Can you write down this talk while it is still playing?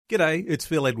G'day, it's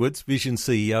Phil Edwards, Vision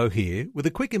CEO here, with a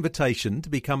quick invitation to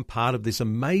become part of this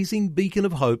amazing beacon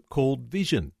of hope called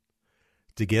Vision.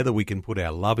 Together we can put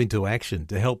our love into action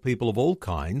to help people of all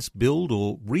kinds build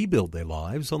or rebuild their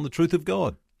lives on the truth of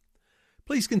God.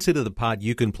 Please consider the part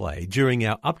you can play during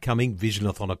our upcoming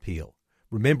Visionathon appeal,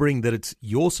 remembering that it's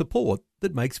your support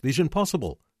that makes Vision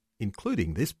possible,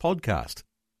 including this podcast.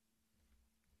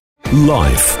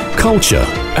 Life, culture,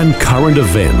 and current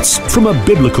events from a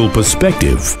biblical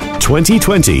perspective.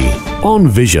 2020 on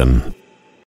Vision.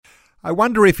 I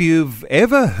wonder if you've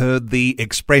ever heard the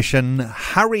expression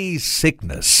hurry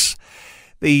sickness.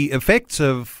 The effects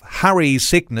of hurry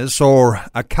sickness or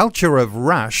a culture of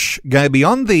rush go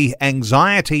beyond the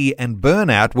anxiety and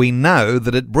burnout we know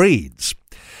that it breeds.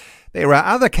 There are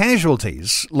other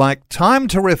casualties, like time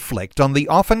to reflect on the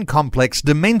often complex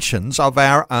dimensions of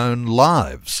our own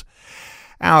lives.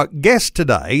 Our guest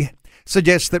today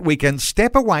suggests that we can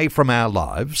step away from our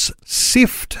lives,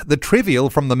 sift the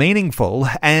trivial from the meaningful,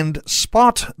 and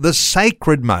spot the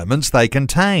sacred moments they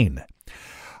contain.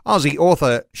 Aussie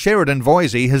author Sheridan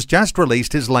Voisey has just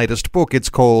released his latest book. It's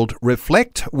called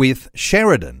Reflect with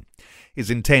Sheridan.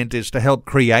 His intent is to help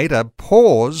create a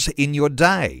pause in your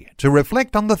day to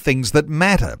reflect on the things that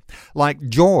matter, like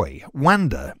joy,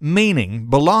 wonder,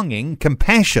 meaning, belonging,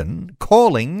 compassion,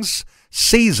 callings,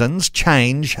 seasons,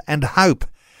 change, and hope.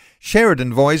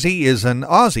 Sheridan Voisey is an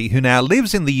Aussie who now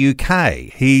lives in the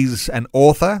UK. He's an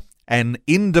author, an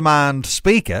in-demand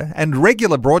speaker, and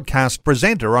regular broadcast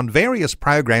presenter on various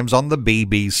programs on the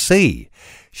BBC.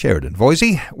 Sheridan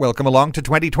Voisey, welcome along to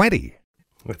 2020.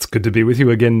 It's good to be with you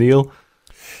again, Neil.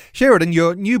 Sheridan,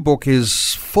 your new book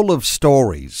is full of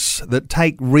stories that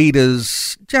take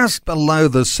readers just below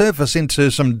the surface into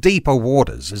some deeper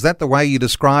waters. Is that the way you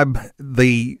describe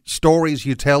the stories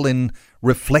you tell in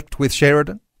Reflect with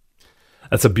Sheridan?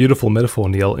 That's a beautiful metaphor,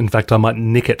 Neil. In fact, I might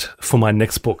nick it for my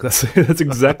next book. That's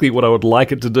exactly what I would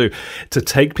like it to do, to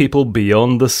take people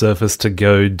beyond the surface, to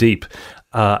go deep.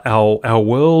 Our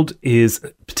world is,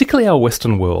 particularly our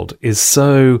Western world, is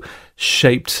so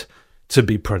shaped to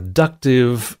be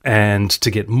productive and to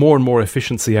get more and more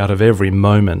efficiency out of every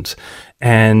moment.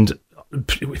 And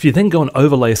if you then go and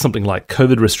overlay something like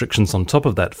COVID restrictions on top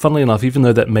of that, funnily enough, even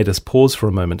though that made us pause for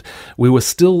a moment, we were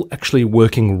still actually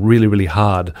working really, really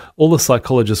hard. All the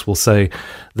psychologists will say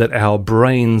that our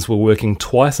brains were working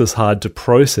twice as hard to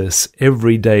process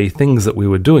everyday things that we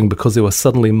were doing because they were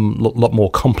suddenly a lot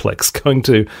more complex. Going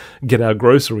to get our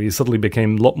groceries suddenly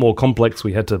became a lot more complex.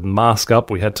 We had to mask up,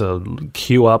 we had to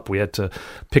queue up, we had to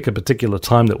pick a particular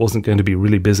time that wasn't going to be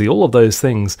really busy, all of those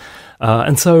things.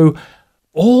 And so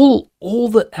all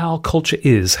that our culture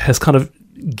has kind of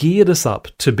geared us up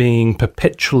to being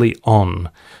perpetually on.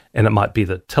 And it might be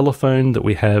the telephone that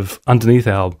we have underneath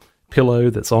our pillow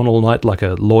that's on all night, like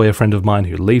a lawyer friend of mine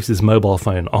who leaves his mobile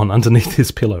phone on underneath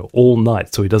his pillow all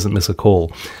night so he doesn't miss a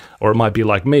call. Or it might be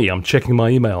like me, I'm checking my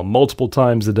email multiple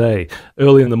times a day,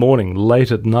 early in the morning,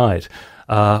 late at night.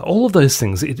 All of those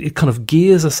things, it kind of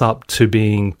gears us up to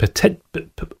being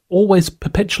always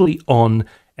perpetually on,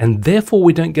 and therefore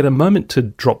we don't get a moment to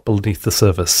drop beneath the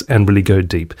surface and really go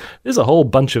deep. There's a whole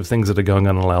bunch of things that are going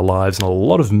on in our lives and a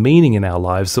lot of meaning in our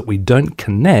lives that we don't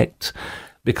connect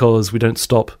because we don't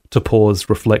stop to pause,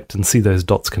 reflect, and see those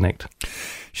dots connect.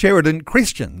 Sheridan,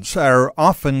 Christians are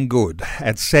often good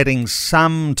at setting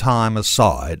some time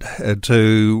aside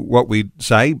to what we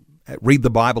say, read the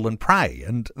Bible and pray,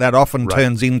 and that often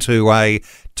turns into a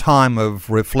time of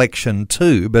reflection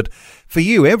too. But for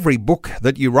you, every book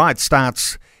that you write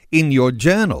starts in your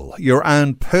journal, your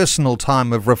own personal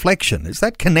time of reflection. Is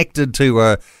that connected to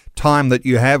a time that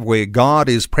you have where God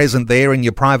is present there in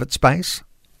your private space?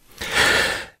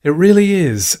 It really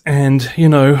is. And,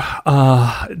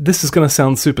 this is going to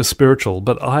sound super spiritual,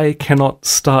 but I cannot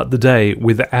start the day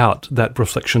without that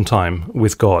reflection time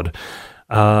with God.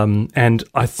 And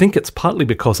I think it's partly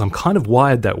because I'm kind of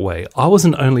wired that way. I was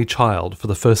an only child for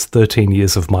the first 13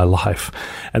 years of my life.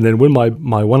 And then when my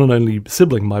one and only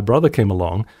sibling, my brother, came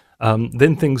along,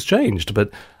 then things changed.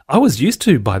 But I was used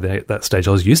to, by that stage,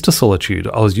 I was used to solitude.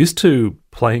 I was used to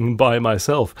playing by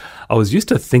myself. I was used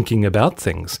to thinking about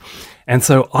things. And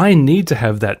so I need to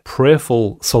have that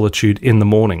prayerful solitude in the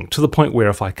morning, to the point where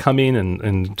if I come in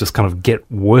and just kind of get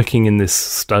working in this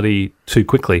study too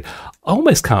quickly, I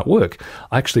almost can't work.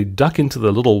 I actually duck into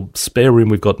the little spare room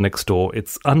we've got next door.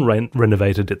 It's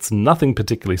unrenovated. It's nothing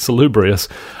particularly salubrious,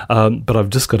 but I've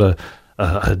just got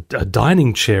a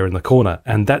dining chair in the corner,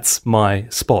 and that's my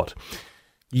spot.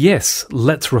 Yes,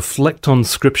 let's reflect on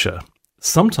Scripture.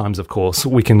 Sometimes, of course,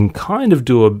 we can kind of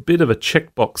do a bit of a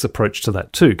checkbox approach to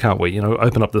that too, can't we?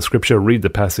 Open up the scripture, read the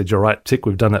passage, all right, tick,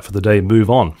 we've done that for the day, move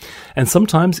on. And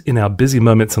sometimes in our busy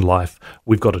moments in life,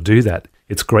 we've got to do that.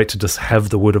 It's great to just have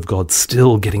the Word of God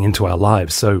still getting into our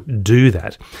lives, so do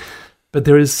that. But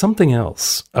there is something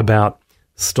else about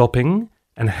stopping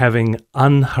and having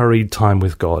unhurried time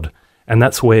with God, and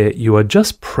that's where you are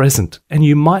just present and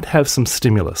you might have some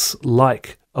stimulus,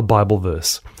 like a Bible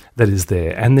verse that is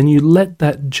there, and then you let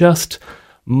that just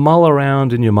mull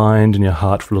around in your mind and your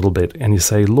heart for a little bit, and you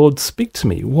say, Lord, speak to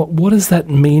me. What is that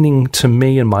meaning to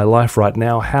me in my life right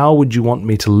now? How would you want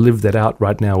me to live that out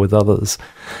right now with others?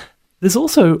 There's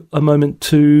also a moment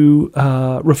to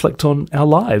reflect on our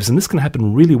lives, and this can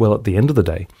happen really well at the end of the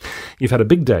day. You've had a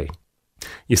big day.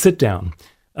 You sit down.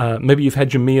 Maybe you've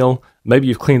had your meal. Maybe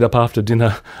you've cleaned up after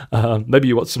dinner. Maybe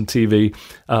you watched some TV.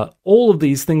 All of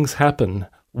these things happen.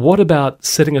 What about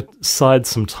setting aside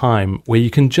some time where you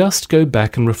can just go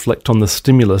back and reflect on the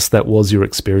stimulus that was your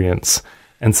experience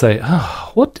and say,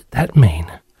 what did that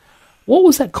mean? What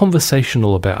was that conversation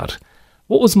all about?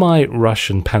 What was my rush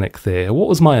and panic there? What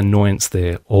was my annoyance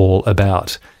there all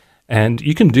about? And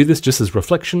you can do this just as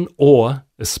reflection, or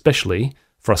especially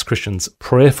for us Christians,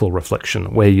 prayerful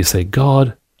reflection, where you say,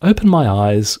 God, open my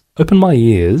eyes, open my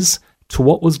ears to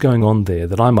what was going on there,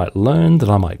 that I might learn, that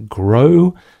I might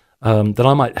grow, that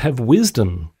I might have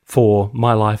wisdom for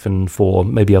my life and for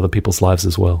maybe other people's lives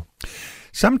as well.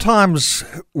 Sometimes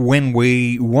when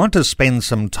we want to spend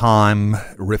some time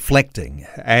reflecting,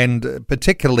 and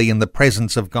particularly in the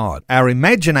presence of God, our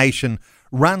imagination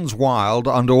runs wild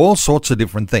onto all sorts of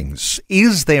different things.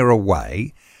 Is there a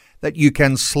way that you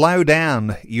can slow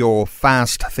down your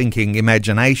fast-thinking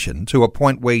imagination to a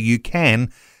point where you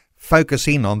can focus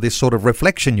in on this sort of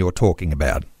reflection you're talking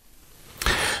about?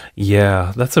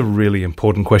 Yeah, that's a really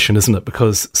important question, isn't it?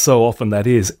 Because so often that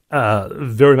is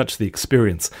very much the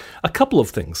experience. A couple of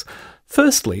things.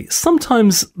 Firstly,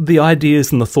 sometimes the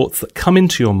ideas and the thoughts that come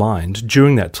into your mind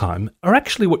during that time are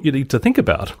actually what you need to think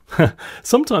about.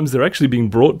 Sometimes they're actually being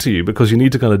brought to you because you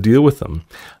need to kind of deal with them.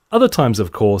 Other times,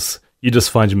 of course, you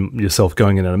just find yourself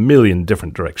going in a million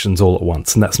different directions all at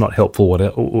once, and that's not helpful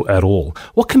at all.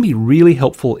 What can be really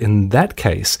helpful in that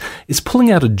case is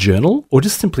pulling out a journal or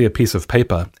just simply a piece of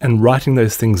paper and writing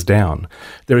those things down.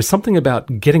 There is something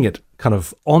about getting it kind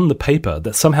of on the paper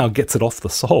that somehow gets it off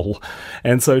the soul.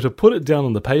 And so to put it down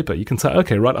on the paper, you can say,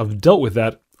 okay, right, I've dealt with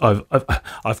that.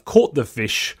 I've caught the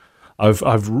fish.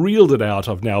 I've reeled it out.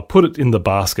 I've now put it in the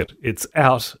basket. It's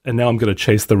out, and now I'm going to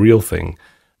chase the real thing.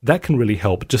 That can really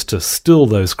help just to still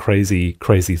those crazy,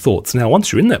 crazy thoughts. Now,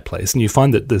 once you're in that place and you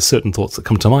find that there's certain thoughts that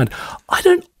come to mind, I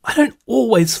don't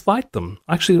always fight them.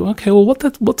 Actually, okay, well,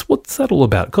 what's that all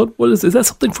about? God, is that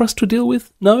something for us to deal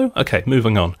with? No? Okay,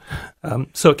 moving on.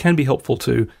 So it can be helpful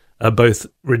to both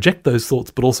reject those thoughts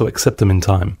but also accept them in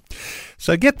time.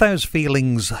 So get those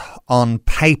feelings on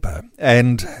paper,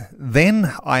 and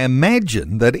then I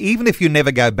imagine that even if you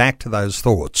never go back to those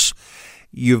thoughts,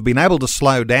 you've been able to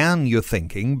slow down your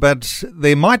thinking, but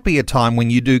there might be a time when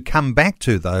you do come back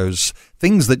to those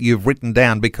things that you've written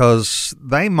down, because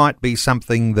they might be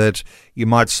something that you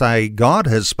might say, God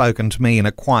has spoken to me in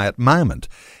a quiet moment.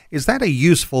 Is that a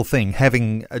useful thing,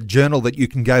 having a journal that you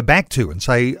can go back to and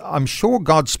say, I'm sure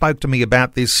God spoke to me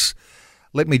about this,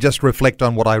 let me just reflect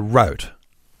on what I wrote?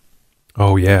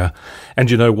 Oh, yeah.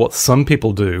 And you know what some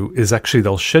people do is actually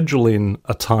they'll schedule in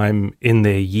a time in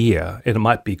their year, and it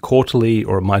might be quarterly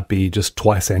or it might be just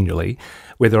twice annually,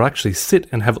 where they'll actually sit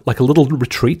and have like a little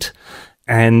retreat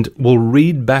and will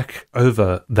read back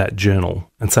over that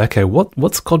journal and say, okay,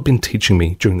 what's God been teaching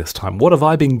me during this time? What have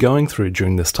I been going through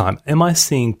during this time? Am I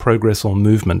seeing progress or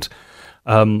movement?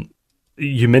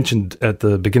 You mentioned at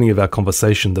the beginning of our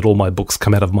conversation that all my books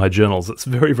come out of my journals. It's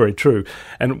very, very true.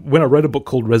 And when I wrote a book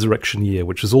called Resurrection Year,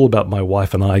 which is all about my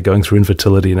wife and I going through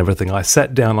infertility and everything, I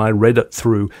sat down and I read it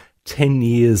through 10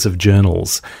 years of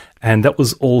journals. And that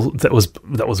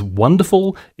was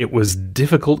wonderful. It was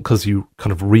difficult because you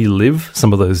kind of relive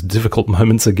some of those difficult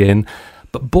moments again.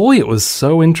 But boy, it was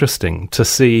so interesting to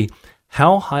see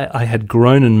how high I had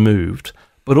grown and moved,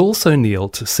 but also, Neil,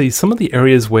 to see some of the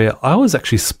areas where I was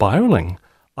actually spiraling.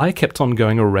 I kept on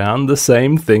going around the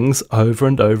same things over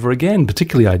and over again,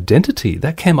 particularly identity.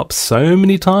 That came up so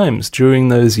many times during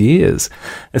those years.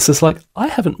 It's just like, I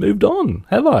haven't moved on,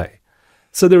 have I?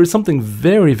 So there is something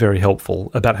very, very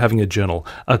helpful about having a journal.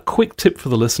 A quick tip for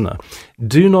the listener: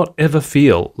 do not ever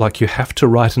feel like you have to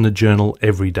write in a journal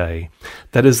every day.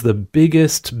 That is the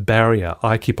biggest barrier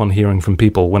I keep on hearing from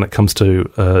people when it comes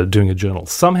to doing a journal.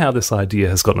 Somehow this idea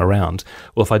has gotten around.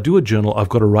 Well, if I do a journal, I've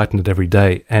got to write in it every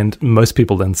day. And most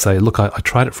people then say, look, I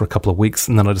tried it for a couple of weeks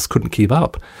and then I just couldn't keep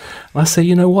up. And I say,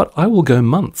 you know what? I will go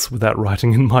months without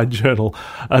writing in my journal.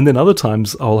 And then other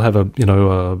times I'll have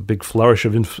a big flourish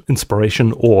of inspiration,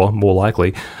 or more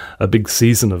likely a big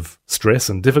season of stress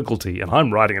and difficulty, and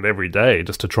I'm writing it every day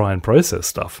just to try and process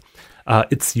stuff.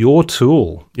 It's your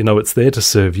tool. It's there to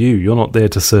serve you. You're not there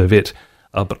to serve it.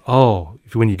 But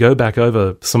when you go back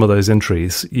over some of those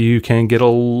entries, you can get a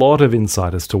lot of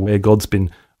insight as to where God's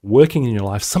been working in your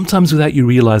life, sometimes without you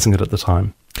realizing it at the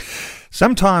time.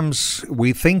 Sometimes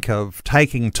we think of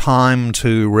taking time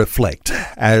to reflect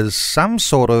as some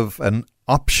sort of an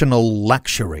optional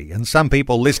luxury. And some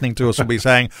people listening to us will be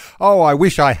saying, I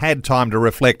wish I had time to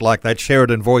reflect like that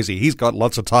Sheridan Voisey. He's got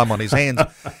lots of time on his hands.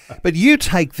 But you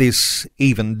take this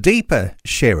even deeper,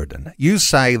 Sheridan. You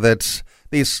say that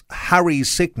this hurry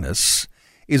sickness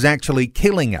is actually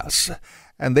killing us.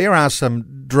 And there are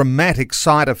some dramatic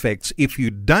side effects if you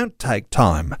don't take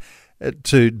time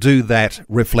to do that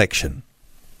reflection.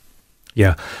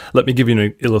 Yeah, let me give you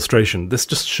an illustration. This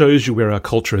just shows you where our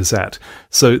culture is at.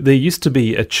 So there used to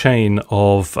be a chain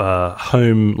of a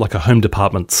home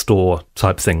department store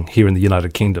type thing here in the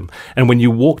United Kingdom. And when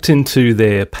you walked into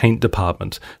their paint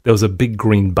department, there was a big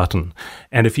green button.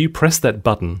 And if you pressed that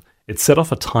button, it set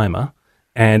off a timer.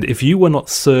 And if you were not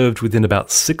served within about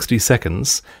 60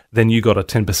 seconds, then you got a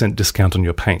 10% discount on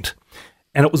your paint.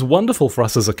 And it was wonderful for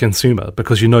us as a consumer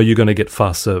because you're going to get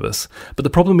fast service. But the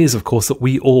problem is, of course, that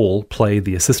we all play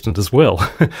the assistant as well,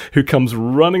 who comes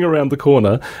running around the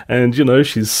corner and,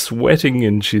 she's sweating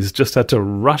and she's just had to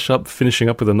rush up, finishing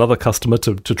up with another customer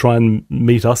to try and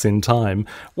meet us in time.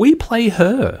 We play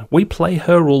her. We play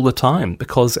her all the time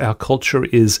because our culture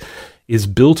is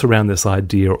built around this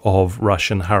idea of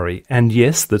rush and hurry. And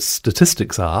yes, the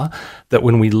statistics are that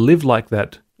when we live like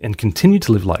that and continue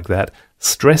to live like that,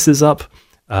 stress is up.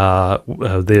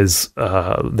 There's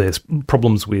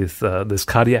problems with there's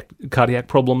cardiac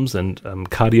problems and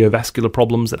cardiovascular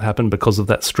problems that happen because of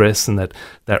that stress and that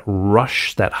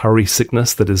rush, that hurry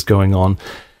sickness that is going on.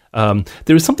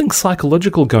 There is something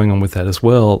psychological going on with that as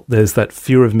well. There's that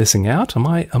fear of missing out. Am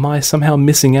I somehow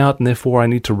missing out, and therefore I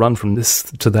need to run from this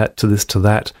to that to this to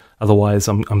that? Otherwise,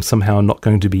 I'm somehow not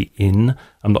going to be in.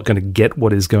 I'm not going to get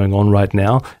what is going on right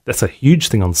now. That's a huge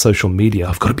thing on social media.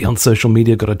 I've got to be on social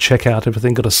media, got to check out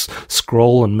everything, got to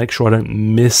scroll and make sure I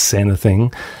don't miss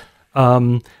anything,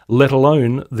 let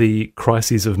alone the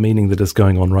crises of meaning that is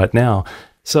going on right now.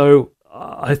 So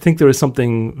I think there is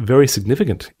something very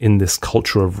significant in this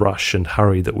culture of rush and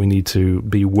hurry that we need to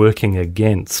be working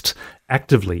against,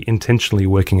 actively, intentionally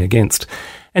working against.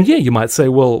 And yeah, you might say,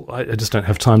 well, I just don't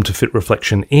have time to fit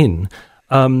reflection in.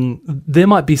 There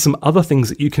might be some other things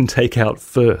that you can take out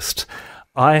first.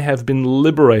 I have been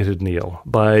liberated, Neil,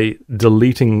 by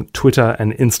deleting Twitter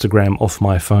and Instagram off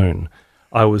my phone.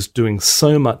 I was doing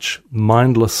so much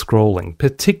mindless scrolling,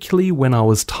 particularly when I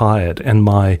was tired and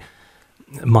my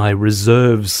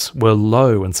reserves were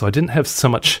low, and so I didn't have so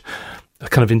much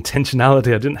kind of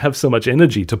intentionality. I didn't have so much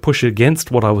energy to push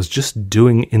against what I was just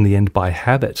doing in the end by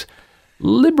habit.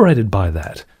 Liberated by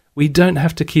that. We don't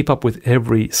have to keep up with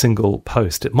every single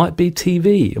post. It might be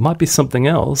TV. It might be something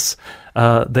else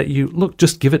that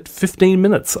just give it 15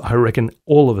 minutes. I reckon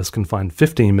all of us can find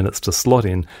 15 minutes to slot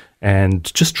in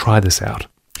and just try this out.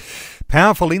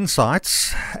 Powerful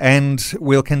insights, and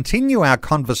we'll continue our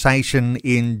conversation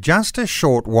in just a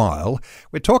short while.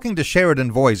 We're talking to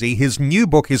Sheridan Voisey. His new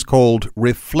book is called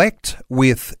Reflect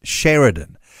with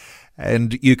Sheridan.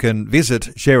 And you can visit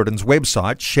Sheridan's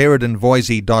website,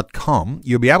 sheridanvoisey.com.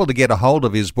 You'll be able to get a hold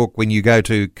of his book when you go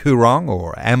to Koorong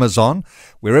or Amazon,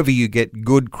 wherever you get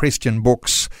good Christian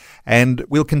books. And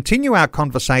we'll continue our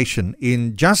conversation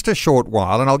in just a short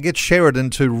while, and I'll get Sheridan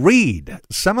to read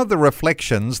some of the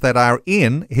reflections that are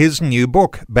in his new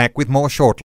book. Back with more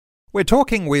shortly. We're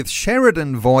talking with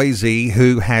Sheridan Voisey,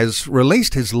 who has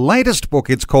released his latest book.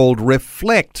 It's called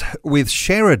Reflect with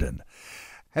Sheridan.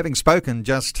 Having spoken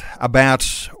just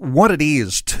about what it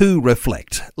is to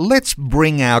reflect, let's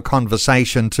bring our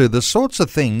conversation to the sorts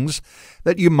of things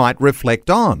that you might reflect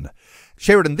on.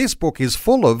 Sheridan, this book is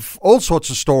full of all sorts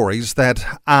of stories that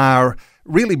are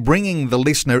really bringing the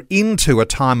listener into a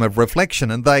time of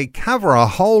reflection, and they cover a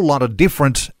whole lot of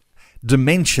different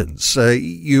dimensions.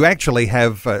 You actually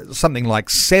have something like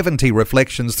 70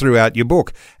 reflections throughout your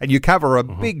book, and you cover a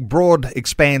big, broad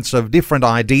expanse of different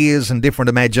ideas and different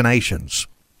imaginations.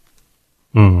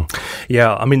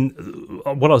 Yeah, I mean,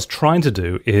 what I was trying to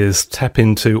do is tap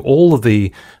into all of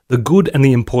the good and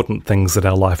the important things that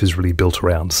our life is really built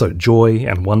around. So joy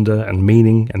and wonder and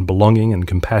meaning and belonging and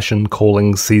compassion,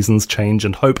 calling, seasons, change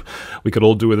and hope. We could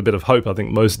all do with a bit of hope, I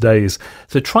think, most days.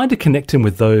 So trying to connect in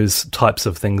with those types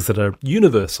of things that are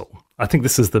universal. I think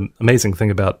this is the amazing thing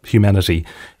about humanity,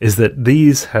 is that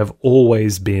these have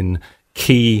always been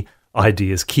key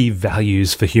ideas, key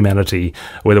values for humanity,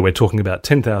 whether we're talking about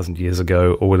 10,000 years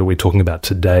ago or whether we're talking about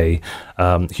today.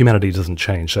 Humanity doesn't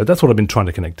change. So that's what I've been trying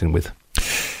to connect in with.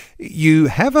 You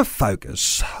have a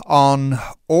focus on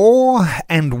awe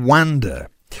and wonder.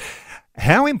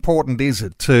 How important is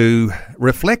it to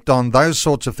reflect on those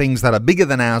sorts of things that are bigger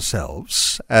than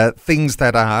ourselves, things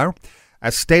that are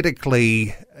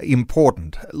aesthetically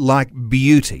important, like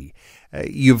beauty?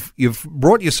 You've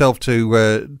brought yourself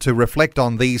to reflect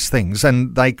on these things,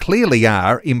 and they clearly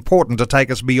are important to take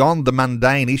us beyond the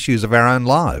mundane issues of our own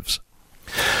lives.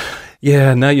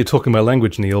 Yeah, now you're talking my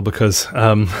language, Neil, because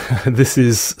this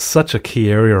is such a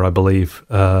key area, I believe,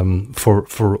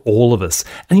 for all of us.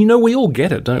 And, we all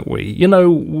get it, don't we?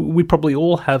 We probably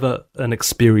all have an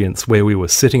experience where we were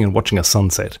sitting and watching a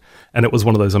sunset, and it was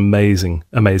one of those amazing,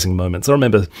 amazing moments. I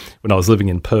remember when I was living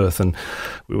in Perth and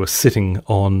we were sitting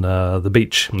on the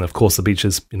beach, and of course the beach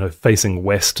is, facing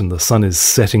west, and the sun is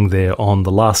setting there on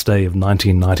the last day of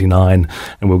 1999,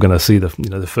 and we're going to see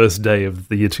the first day of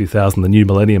the year 2000, the new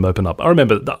millennium open up. I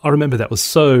remember that was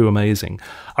so amazing.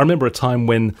 I remember a time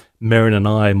when Merrin and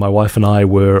I, my wife and I,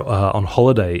 were on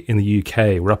holiday in the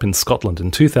UK. We're up in Scotland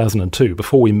in 2002,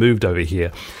 before we moved over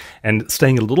here, and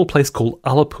staying at a little place called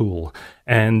Ullapool.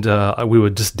 And we were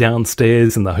just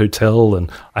downstairs in the hotel,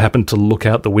 and I happened to look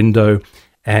out the window,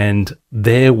 and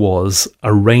there was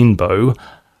a rainbow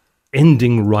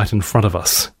ending right in front of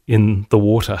us in the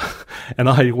water. And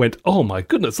I went, oh my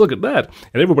goodness, look at that.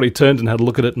 And everybody turned and had a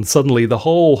look at it, and suddenly the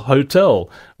whole hotel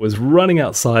was running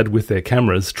outside with their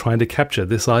cameras trying to capture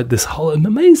this whole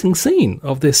amazing scene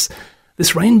of this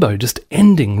rainbow just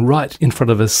ending right in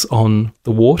front of us on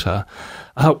the water.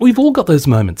 We've all got those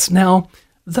moments. Now,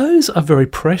 those are very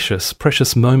precious,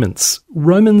 precious moments.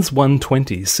 Romans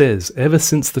 1:20 says, ever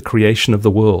since the creation of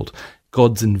the world,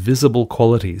 God's invisible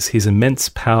qualities, his immense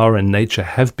power and nature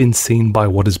have been seen by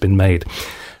what has been made.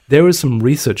 There is some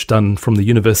research done from the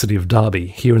University of Derby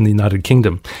here in the United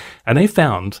Kingdom, and they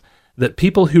found that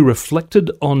people who reflected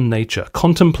on nature,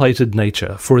 contemplated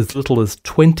nature for as little as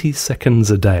 20 seconds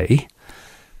a day,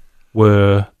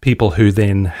 were people who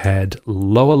then had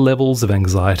lower levels of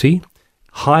anxiety,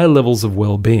 higher levels of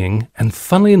well-being, and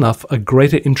funnily enough, a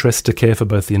greater interest to care for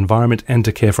both the environment and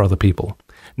to care for other people.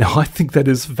 Now, I think that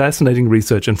is fascinating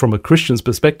research, and from a Christian's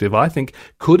perspective, I think,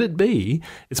 could it be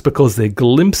it's because they're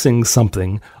glimpsing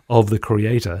something of the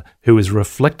Creator who is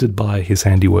reflected by his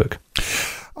handiwork?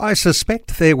 I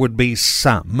suspect there would be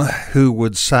some who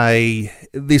would say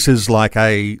this is like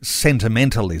a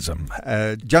sentimentalism,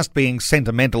 just being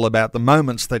sentimental about the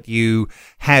moments that you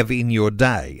have in your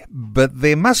day. But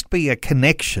there must be a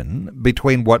connection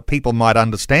between what people might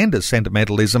understand as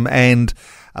sentimentalism and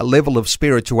a level of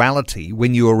spirituality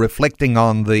when you are reflecting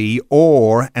on the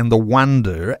awe and the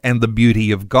wonder and the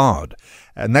beauty of God.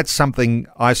 And that's something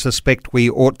I suspect we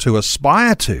ought to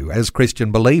aspire to as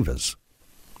Christian believers.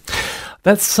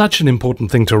 That's such an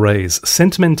important thing to raise.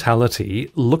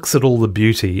 Sentimentality looks at all the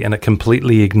beauty and it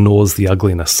completely ignores the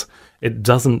ugliness. It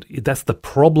doesn't. That's the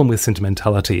problem with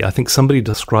sentimentality. I think somebody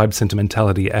described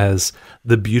sentimentality as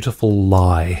the beautiful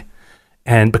lie.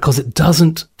 And because it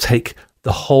doesn't take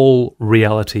the whole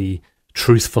reality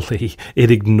truthfully,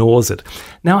 it ignores it.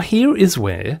 Now, here is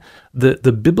where the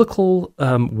biblical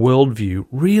worldview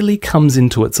really comes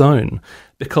into its own,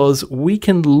 because we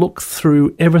can look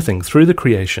through everything, through the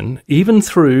creation, even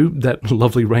through that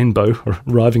lovely rainbow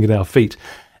arriving at our feet,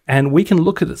 and we can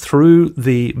look at it through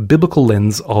the biblical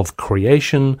lens of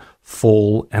creation,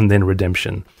 fall, and then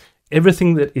redemption.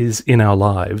 Everything that is in our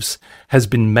lives has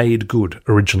been made good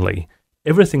originally.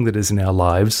 Everything that is in our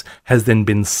lives has then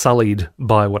been sullied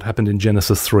by what happened in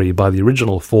Genesis 3, by the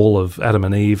original fall of Adam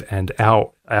and Eve and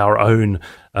our own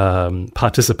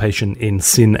participation in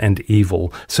sin and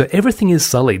evil. So everything is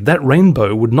sullied. That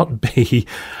rainbow would not be,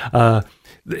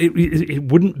 it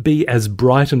wouldn't be as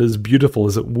bright and as beautiful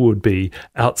as it would be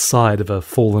outside of a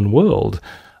fallen world.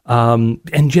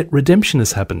 And yet redemption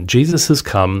has happened. Jesus has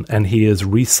come and he is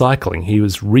recycling, he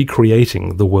is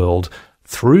recreating the world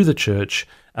through the church,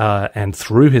 and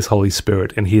through his Holy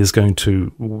Spirit, and he is going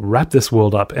to wrap this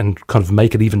world up and kind of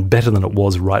make it even better than it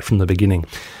was right from the beginning.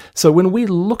 So when we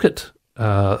look at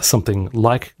something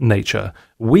like nature,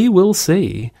 we will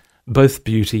see both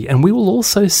beauty, and we will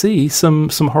also see some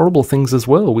horrible things as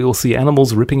well. We will see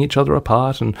animals ripping each other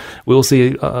apart, and we will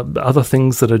see other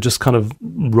things that are just kind of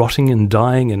rotting and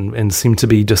dying and seem to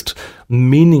be just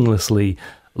meaninglessly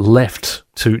left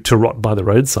to rot by the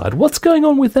roadside. What's going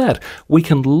on with that? We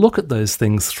can look at those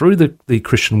things through the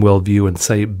Christian worldview and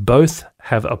say both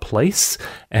have a place,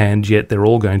 and yet they're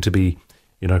all going to be,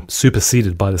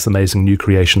 superseded by this amazing new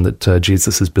creation that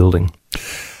Jesus is building.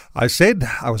 I said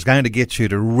I was going to get you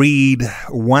to read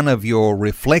one of your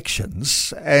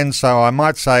reflections, and so I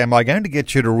might say, am I going to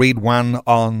get you to read one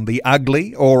on the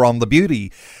ugly or on the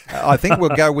beauty? I think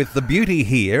we'll go with the beauty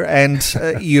here, and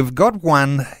you've got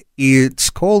one. It's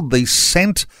called The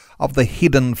Scent of the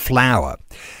Hidden Flower.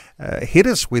 Hit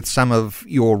us with some of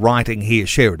your writing here,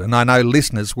 Sheridan. I know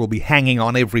listeners will be hanging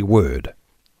on every word.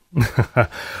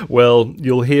 Well,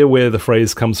 you'll hear where the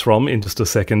phrase comes from in just a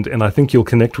second, and I think you'll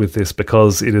connect with this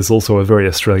because it is also a very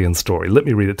Australian story. Let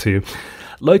me read it to you.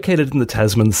 Located in the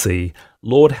Tasman Sea,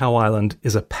 Lord Howe Island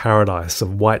is a paradise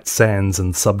of white sands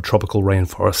and subtropical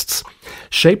rainforests.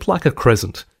 Shaped like a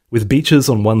crescent, with beaches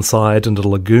on one side and a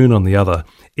lagoon on the other,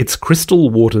 its crystal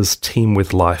waters teem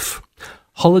with life.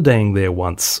 Holidaying there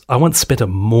I once spent a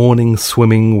morning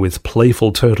swimming with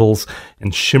playful turtles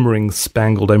and shimmering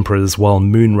spangled emperors while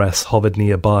moonwrasse hovered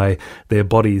nearby, their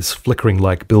bodies flickering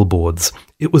like billboards.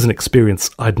 It was an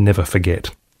experience I'd never forget.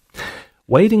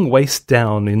 Wading waist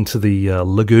down into the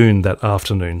lagoon that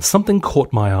afternoon, something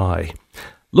caught my eye.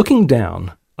 Looking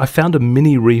down, I found a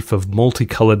mini reef of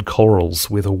multicoloured corals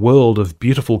with a world of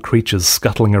beautiful creatures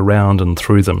scuttling around and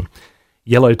through them.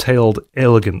 Yellow-tailed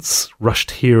elegants rushed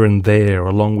here and there,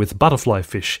 along with butterfly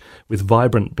fish with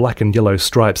vibrant black and yellow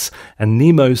stripes, and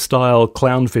Nemo-style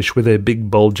clownfish with their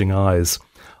big bulging eyes.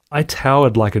 I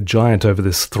towered like a giant over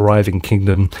this thriving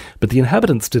kingdom, but the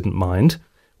inhabitants didn't mind.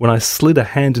 When I slid a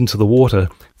hand into the water,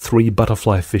 3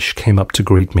 butterfly fish came up to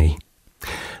greet me.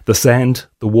 The sand,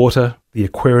 the water, the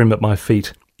aquarium at my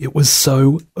feet, it was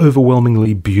so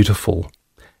overwhelmingly beautiful,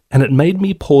 and it made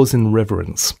me pause in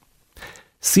reverence.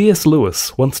 C.S.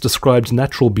 Lewis once described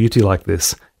natural beauty like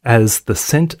this as the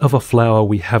scent of a flower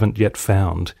we haven't yet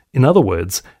found. In other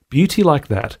words, beauty like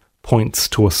that points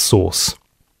to a source.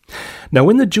 Now,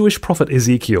 when the Jewish prophet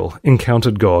Ezekiel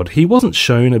encountered God, he wasn't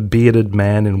shown a bearded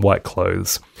man in white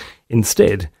clothes.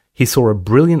 Instead, he saw a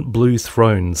brilliant blue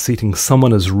throne seating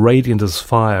someone as radiant as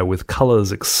fire with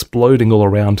colours exploding all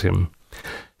around him.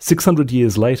 600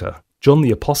 years later, John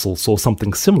the Apostle saw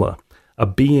something similar. A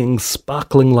being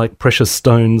sparkling like precious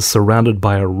stones surrounded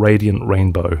by a radiant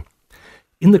rainbow.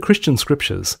 In the Christian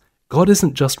scriptures, God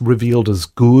isn't just revealed as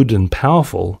good and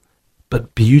powerful,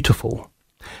 but beautiful.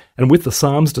 And with the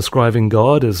Psalms describing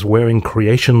God as wearing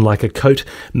creation like a coat,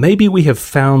 maybe we have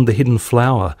found the hidden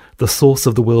flower, the source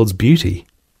of the world's beauty.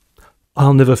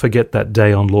 I'll never forget that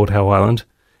day on Lord Howe Island,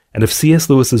 and if C.S.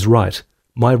 Lewis is right,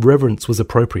 my reverence was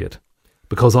appropriate,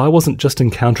 because I wasn't just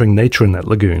encountering nature in that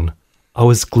lagoon, I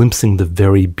was glimpsing the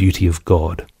very beauty of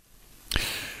God.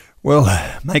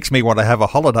 Well, makes me want to have a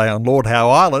holiday on Lord Howe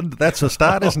Island. That's a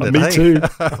start, isn't it? Me too.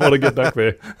 I want to get back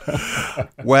there.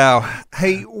 Wow.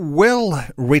 Hey, well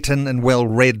written and well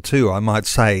read too, I might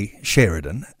say,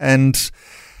 Sheridan. And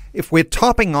if we're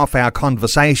topping off our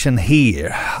conversation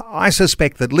here, I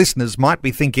suspect that listeners might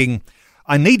be thinking,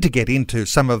 I need to get into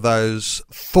some of those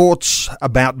thoughts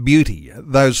about beauty,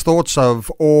 those thoughts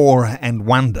of awe and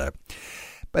wonder.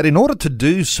 But in order to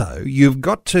do so, you've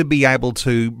got to be able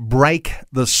to break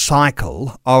the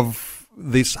cycle of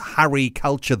this hurry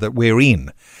culture that we're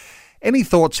in. Any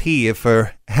thoughts here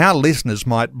for how listeners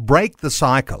might break the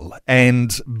cycle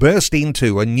and burst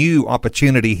into a new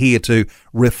opportunity here to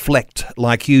reflect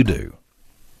like you do?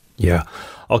 Yeah.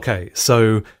 Okay,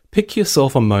 so pick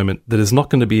yourself a moment that is not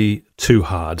going to be too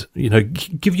hard.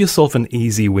 Give yourself an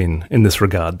easy win in this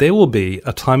regard. There will be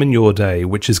a time in your day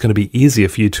which is going to be easier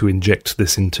for you to inject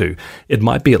this into. It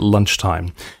might be at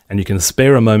lunchtime, and you can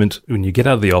spare a moment when you get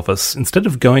out of the office. Instead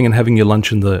of going and having your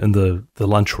lunch in the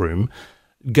lunchroom,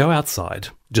 go outside.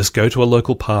 Just go to a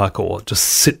local park or just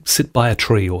sit by a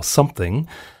tree or something.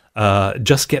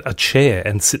 Just get a chair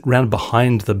and sit round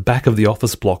behind the back of the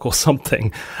office block or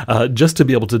something, just to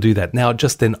be able to do that. Now,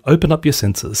 just then open up your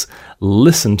senses,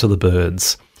 listen to the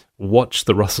birds, watch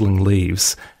the rustling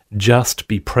leaves, just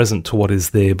be present to what is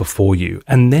there before you,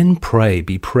 and then pray,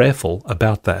 be prayerful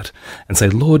about that, and say,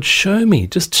 Lord, show me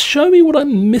what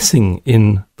I'm missing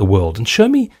in the world, and show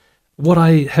me what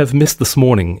I have missed this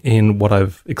morning in what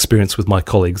I've experienced with my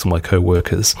colleagues and my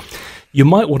co-workers. You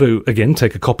might want to, again,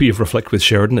 take a copy of Reflect with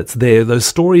Sheridan. It's there. Those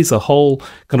stories are whole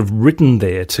kind of written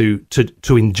there to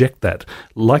inject that.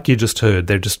 Like you just heard,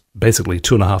 they're just basically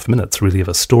 2.5 minutes really of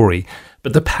a story.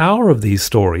 But the power of these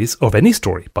stories, of any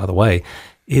story, by the way,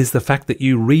 is the fact that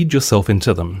you read yourself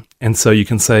into them. And so you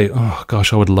can say, oh,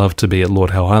 gosh, I would love to be at Lord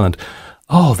Howe Island.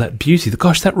 Oh, that beauty.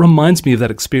 Gosh, that reminds me of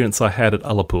that experience I had at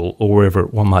Ullapool or wherever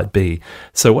one might be.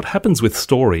 So what happens with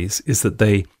stories is that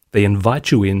they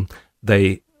invite you in,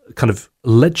 they kind of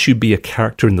let you be a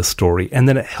character in the story, and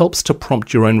then it helps to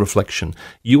prompt your own reflection.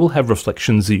 You will have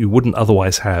reflections that you wouldn't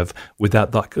otherwise have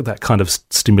without that kind of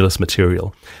stimulus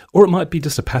material. Or it might be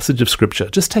just a passage of scripture.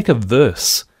 Just take a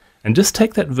verse and just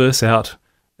take that verse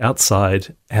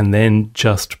outside and then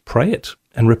just pray it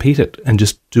and repeat it and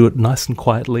just do it nice and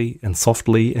quietly and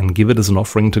softly and give it as an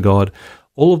offering to God.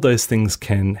 All of those things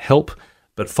can help,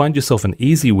 but find yourself an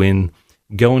easy win.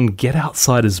 Go and get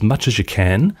outside as much as you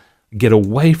can. Get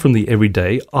away from the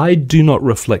everyday. I do not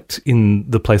reflect in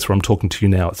the place where I'm talking to you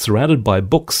now. It's surrounded by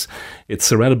books. It's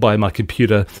surrounded by my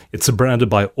computer. It's surrounded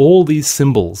by all these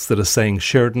symbols that are saying,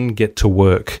 Sheridan, get to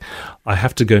work. I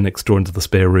have to go next door into the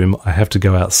spare room. I have to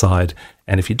go outside.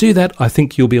 And if you do that, I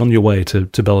think you'll be on your way to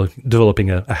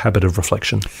developing a habit of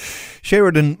reflection.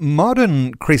 Sheridan,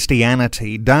 modern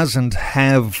Christianity doesn't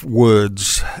have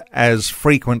words as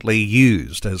frequently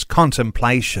used as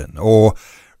contemplation or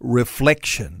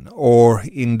reflection, or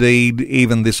indeed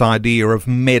even this idea of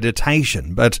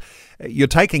meditation. But you're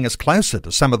taking us closer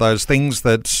to some of those things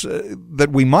that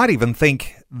we might even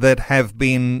think that have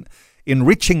been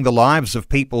enriching the lives of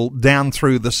people down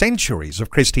through the centuries of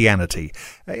Christianity.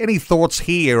 Any thoughts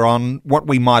here on what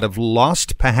we might have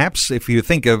lost, perhaps, if you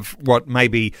think of what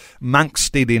maybe monks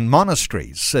did in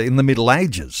monasteries in the Middle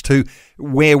Ages, to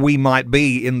where we might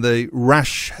be in the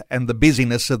rush and the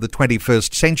busyness of the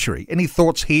 21st century? Any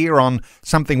thoughts here on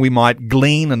something we might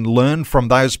glean and learn from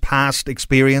those past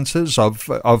experiences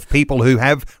of people who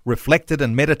have reflected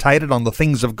and meditated on the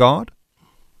things of God?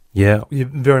 Yeah,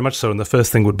 very much so. And the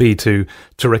first thing would be to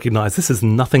recognize this is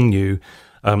nothing new.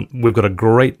 We've got a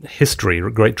great history, a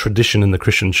great tradition in the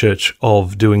Christian church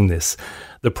of doing this.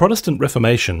 The Protestant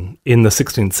Reformation in the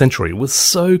 16th century was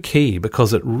so key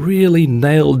because it really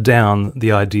nailed down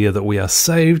the idea that we are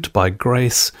saved by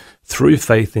grace through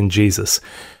faith in Jesus.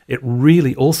 It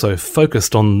really also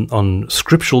focused on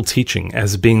scriptural teaching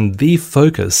as being the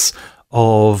focus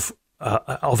of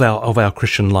our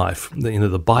Christian life.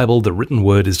 The Bible, the written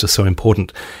word, is just so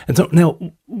important. And so now,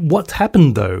 what's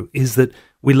happened though is that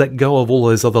we let go of all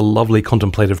those other lovely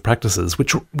contemplative practices,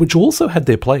 which also had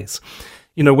their place.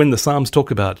 When the Psalms talk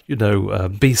about,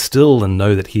 be still and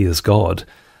know that He is God.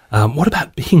 What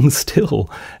about being still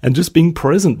and just being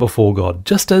present before God,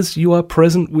 just as you are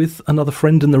present with another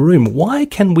friend in the room? Why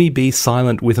can we be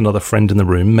silent with another friend in the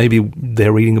room? Maybe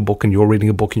they're reading a book and you're reading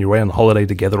a book and you're away on holiday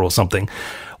together or something.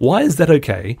 Why is that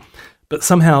okay? But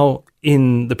somehow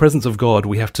in the presence of God,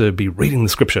 we have to be reading the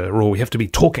scripture or we have to be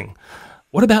talking.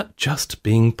 What about just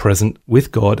being present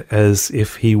with God as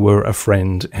if He were a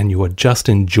friend and you are just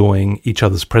enjoying each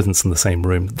other's presence in the same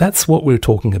room? That's what we're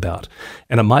talking about.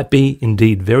 And it might be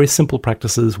indeed very simple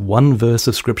practices, one verse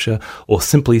of scripture, or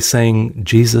simply saying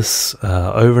Jesus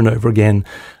over and over again.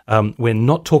 We're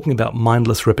not talking about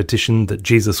mindless repetition that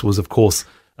Jesus was, of course,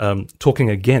 talking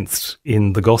against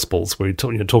in the Gospels, where he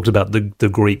talked about the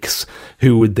Greeks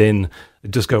who would then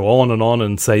just go on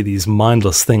and say these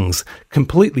mindless things.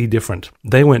 Completely different.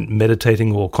 They weren't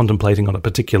meditating or contemplating on a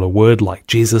particular word like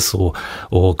Jesus or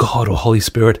God or Holy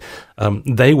Spirit.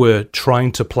 They were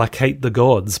trying to placate the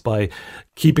gods by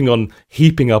keeping on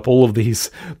heaping up all of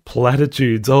these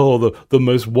platitudes. Oh, the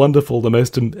most wonderful, the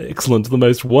most excellent, the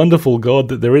most wonderful God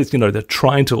that there is. They're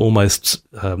trying to almost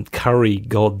curry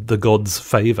the God's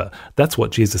favor. That's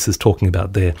what Jesus is talking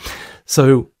about there.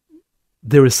 So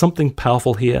there is something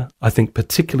powerful here, I think,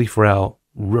 particularly for our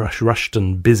rushed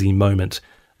and busy moment,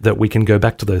 that we can go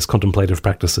back to those contemplative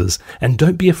practices and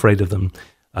don't be afraid of them.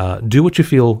 Do what you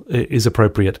feel is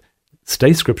appropriate.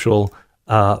 Stay scriptural,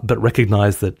 but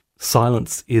recognize that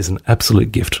silence is an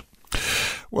absolute gift.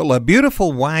 Well, a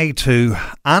beautiful way to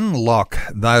unlock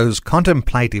those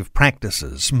contemplative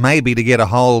practices may be to get a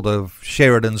hold of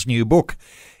Sheridan's new book.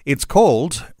 It's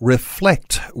called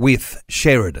Reflect with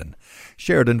Sheridan.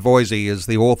 Sheridan Voisey is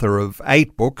the author of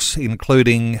 8 books,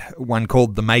 including one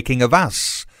called The Making of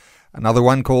Us, another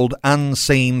one called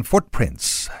Unseen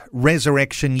Footprints,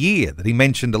 Resurrection Year that he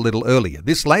mentioned a little earlier.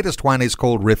 This latest one is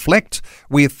called Reflect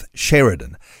with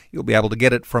Sheridan. You'll be able to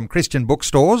get it from Christian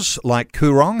bookstores like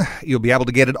Koorong. You'll be able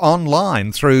to get it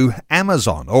online through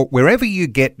Amazon or wherever you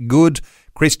get good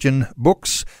Christian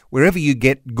books, wherever you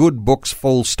get good books,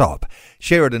 full stop.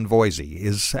 Sheridan Voisey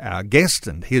is our guest,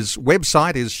 and his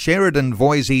website is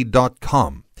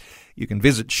sheridanvoisey.com. You can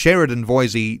visit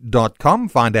sheridanvoisey.com,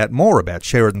 find out more about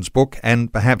Sheridan's book,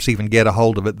 and perhaps even get a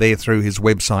hold of it there through his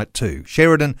website too.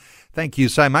 Sheridan, thank you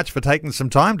so much for taking some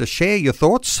time to share your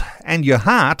thoughts and your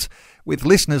heart with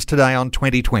listeners today on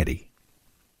 2020.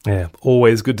 Yeah,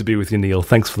 always good to be with you, Neil.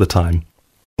 Thanks for the time.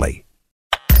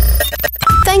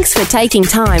 Thanks for taking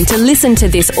time to listen to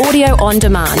this audio on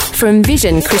demand from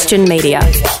Vision Christian Media.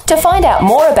 To find out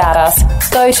more about us,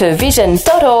 go to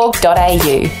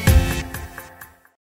vision.org.au.